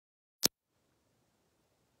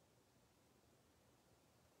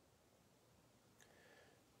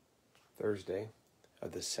Thursday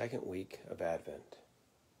of the second week of Advent.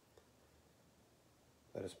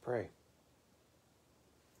 Let us pray.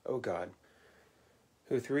 O God,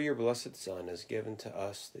 who through your blessed Son has given to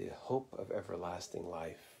us the hope of everlasting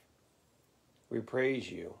life, we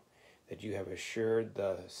praise you that you have assured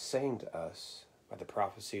the same to us by the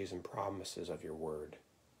prophecies and promises of your word.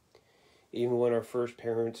 Even when our first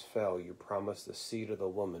parents fell, you promised the seed of the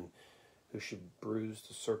woman who should bruise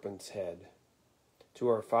the serpent's head. To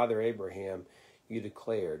our father Abraham, you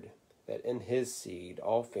declared that in his seed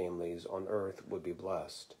all families on earth would be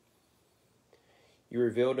blessed. You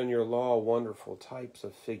revealed in your law wonderful types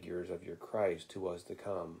of figures of your Christ who was to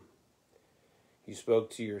come. You spoke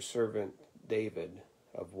to your servant David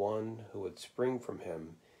of one who would spring from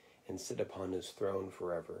him and sit upon his throne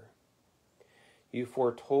forever. You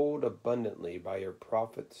foretold abundantly by your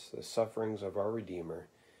prophets the sufferings of our Redeemer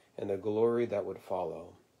and the glory that would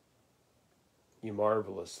follow. You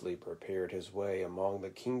marvelously prepared his way among the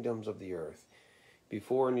kingdoms of the earth.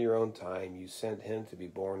 Before in your own time you sent him to be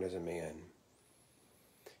born as a man.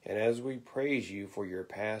 And as we praise you for your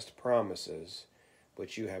past promises,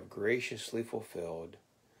 which you have graciously fulfilled,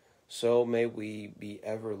 so may we be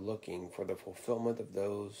ever looking for the fulfillment of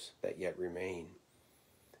those that yet remain.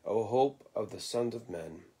 O hope of the sons of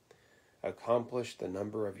men, accomplish the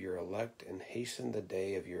number of your elect and hasten the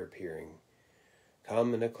day of your appearing.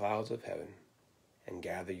 Come in the clouds of heaven and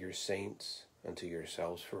gather your saints unto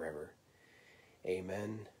yourselves forever.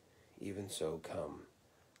 Amen. Even so come,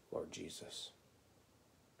 Lord Jesus.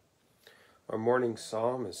 Our morning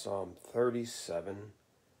psalm is Psalm 37,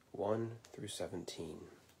 1 through 17.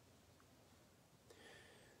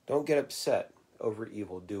 Don't get upset over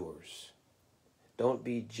evildoers. Don't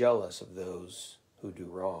be jealous of those who do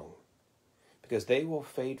wrong, because they will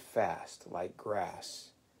fade fast like grass.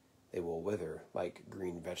 They will wither like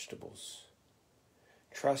green vegetables.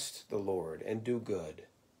 Trust the Lord and do good.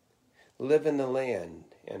 Live in the land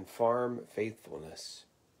and farm faithfulness.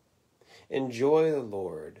 Enjoy the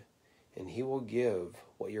Lord, and he will give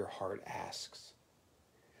what your heart asks.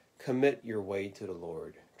 Commit your way to the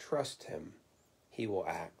Lord. Trust him. He will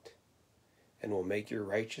act, and will make your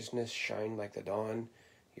righteousness shine like the dawn,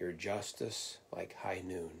 your justice like high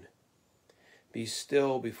noon. Be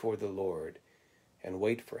still before the Lord and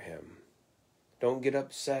wait for him. Don't get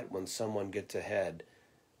upset when someone gets ahead,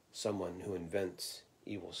 someone who invents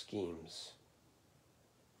evil schemes.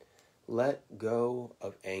 Let go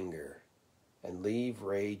of anger and leave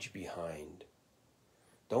rage behind.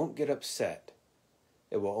 Don't get upset.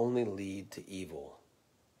 It will only lead to evil.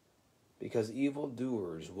 Because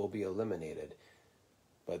evildoers will be eliminated,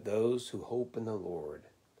 but those who hope in the Lord,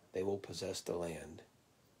 they will possess the land.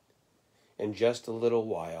 In just a little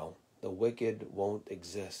while, the wicked won't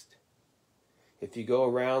exist. If you go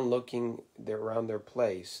around looking around their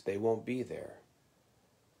place, they won't be there.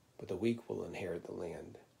 But the weak will inherit the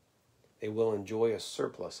land. They will enjoy a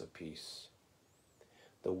surplus of peace.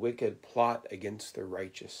 The wicked plot against the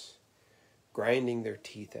righteous, grinding their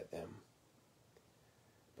teeth at them.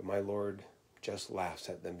 But my Lord just laughs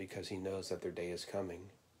at them because he knows that their day is coming.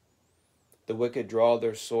 The wicked draw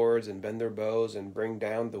their swords and bend their bows and bring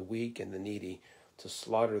down the weak and the needy to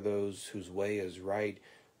slaughter those whose way is right.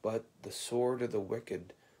 But the sword of the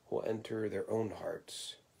wicked will enter their own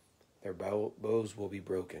hearts. Their bows will be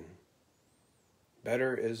broken.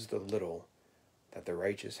 Better is the little that the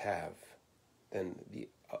righteous have than the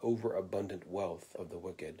overabundant wealth of the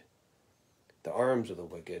wicked. The arms of the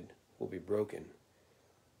wicked will be broken,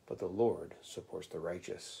 but the Lord supports the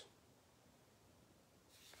righteous.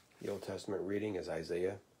 The Old Testament reading is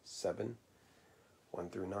Isaiah 7, 1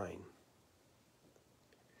 through 9.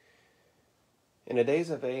 In the days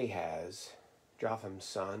of Ahaz, Jotham's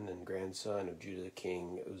son and grandson of Judah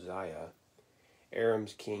king Uzziah,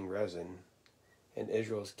 Aram's king Rezin, and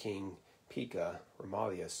Israel's king Pekah,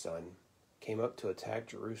 Remaliah's son, came up to attack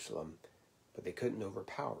Jerusalem, but they couldn't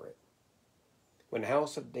overpower it. When the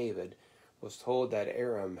house of David was told that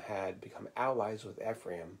Aram had become allies with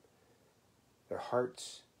Ephraim, their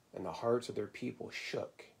hearts and the hearts of their people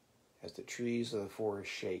shook as the trees of the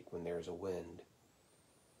forest shake when there is a wind.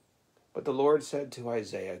 But the Lord said to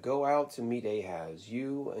Isaiah, "Go out to meet Ahaz,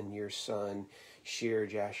 you and your son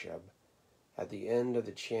Shear-Jashub, at the end of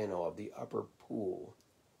the channel of the upper pool,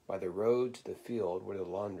 by the road to the field where the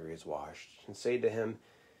laundry is washed, and say to him,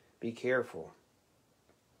 be careful,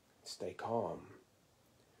 stay calm.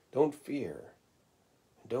 Don't fear,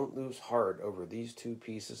 and don't lose heart over these two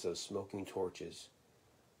pieces of smoking torches,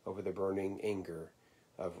 over the burning anger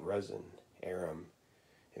of Rezin, Aram,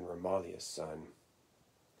 and Remaliah's son.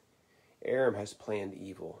 Aram has planned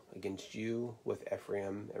evil against you with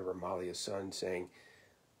Ephraim and Remaliah's son, saying,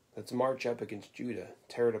 Let's march up against Judah,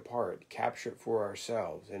 tear it apart, capture it for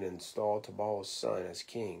ourselves, and install Tabal's son as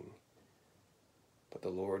king. But the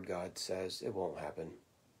Lord God says it won't happen.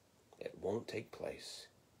 It won't take place.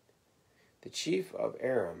 The chief of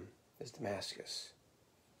Aram is Damascus.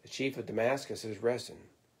 The chief of Damascus is Rezin.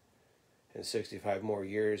 In 65 more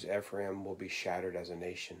years, Ephraim will be shattered as a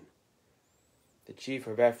nation. The chief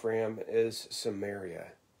of Ephraim is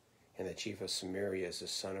Samaria, and the chief of Samaria is the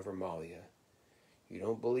son of Remaliah. You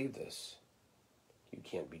don't believe this, you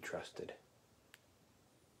can't be trusted.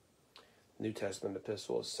 New Testament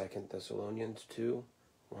epistle is 2 Thessalonians 2,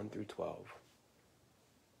 1 through 12.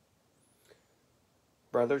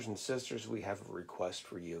 Brothers and sisters, we have a request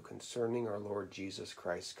for you concerning our Lord Jesus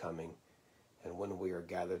Christ's coming and when we are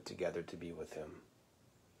gathered together to be with him.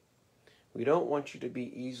 We don't want you to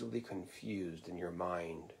be easily confused in your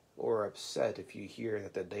mind or upset if you hear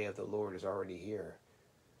that the day of the Lord is already here.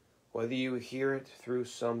 Whether you hear it through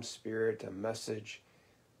some spirit, a message,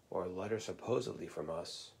 or a letter supposedly from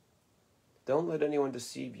us, don't let anyone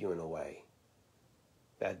deceive you in a way.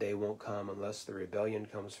 That day won't come unless the rebellion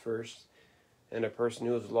comes first and a person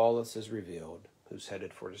who is lawless is revealed, who's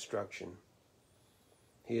headed for destruction.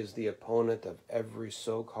 He is the opponent of every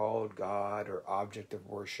so-called God or object of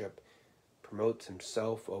worship, promotes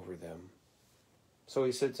himself over them. So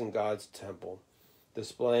he sits in God's temple,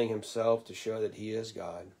 displaying himself to show that he is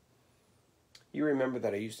God. You remember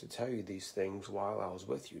that I used to tell you these things while I was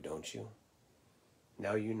with you, don't you?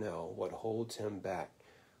 Now you know what holds him back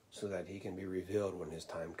so that he can be revealed when his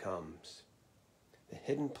time comes. The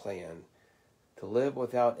hidden plan to live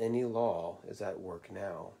without any law is at work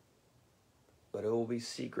now. But it will be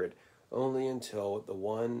secret only until the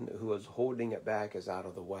one who is holding it back is out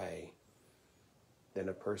of the way. Then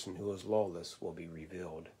a person who is lawless will be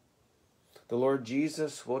revealed. The Lord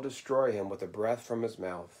Jesus will destroy him with a breath from his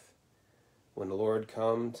mouth. When the Lord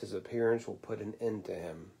comes, his appearance will put an end to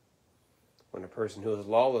him. When a person who is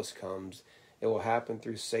lawless comes, it will happen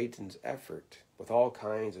through Satan's effort with all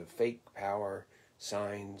kinds of fake power,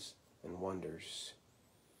 signs, and wonders.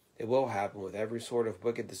 It will happen with every sort of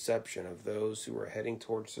wicked deception of those who are heading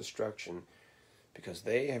towards destruction because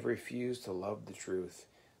they have refused to love the truth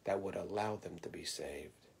that would allow them to be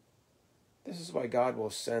saved. This is why God will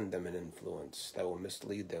send them an influence that will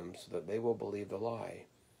mislead them so that they will believe the lie.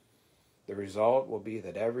 The result will be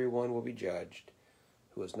that everyone will be judged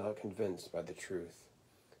who is not convinced by the truth,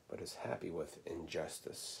 but is happy with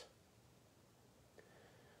injustice.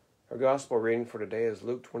 Our gospel reading for today is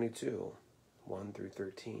Luke 22, 1 through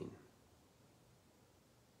 13.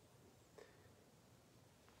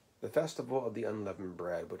 The festival of the unleavened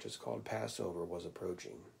bread, which is called Passover, was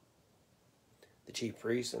approaching. The chief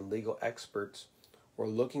priests and legal experts were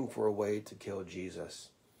looking for a way to kill Jesus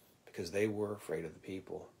because they were afraid of the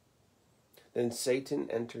people. Then Satan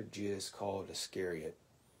entered Judas called Iscariot,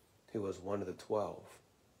 who was one of the 12.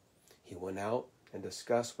 He went out and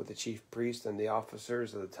discussed with the chief priests and the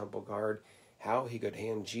officers of the temple guard how he could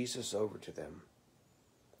hand Jesus over to them.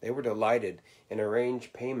 They were delighted and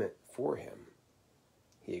arranged payment for him.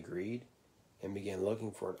 He agreed and began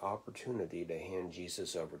looking for an opportunity to hand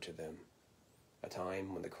Jesus over to them, a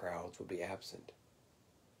time when the crowds would be absent.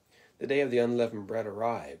 The day of the unleavened bread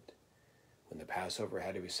arrived. When the Passover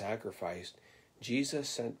had to be sacrificed, Jesus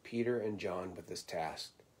sent Peter and John with this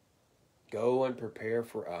task. Go and prepare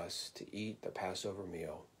for us to eat the Passover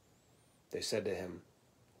meal. They said to him,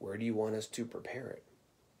 Where do you want us to prepare it?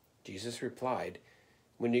 Jesus replied,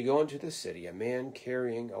 When you go into the city, a man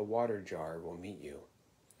carrying a water jar will meet you.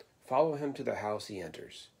 Follow him to the house he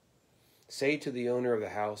enters. Say to the owner of the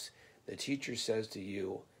house, The teacher says to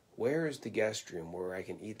you, Where is the guest room where I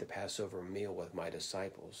can eat the Passover meal with my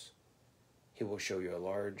disciples? He will show you a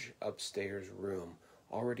large upstairs room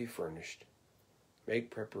already furnished.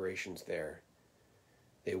 Make preparations there.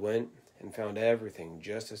 They went and found everything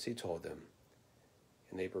just as he told them,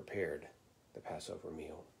 and they prepared the Passover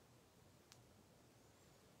meal.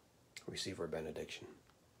 Receive our benediction.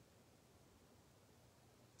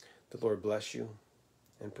 The Lord bless you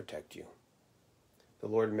and protect you. The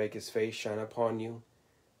Lord make his face shine upon you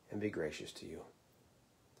and be gracious to you.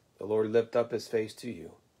 The Lord lift up his face to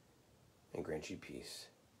you and grant you peace.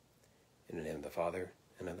 In the name of the Father,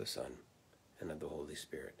 and of the Son, and of the Holy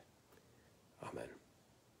Spirit. Amen.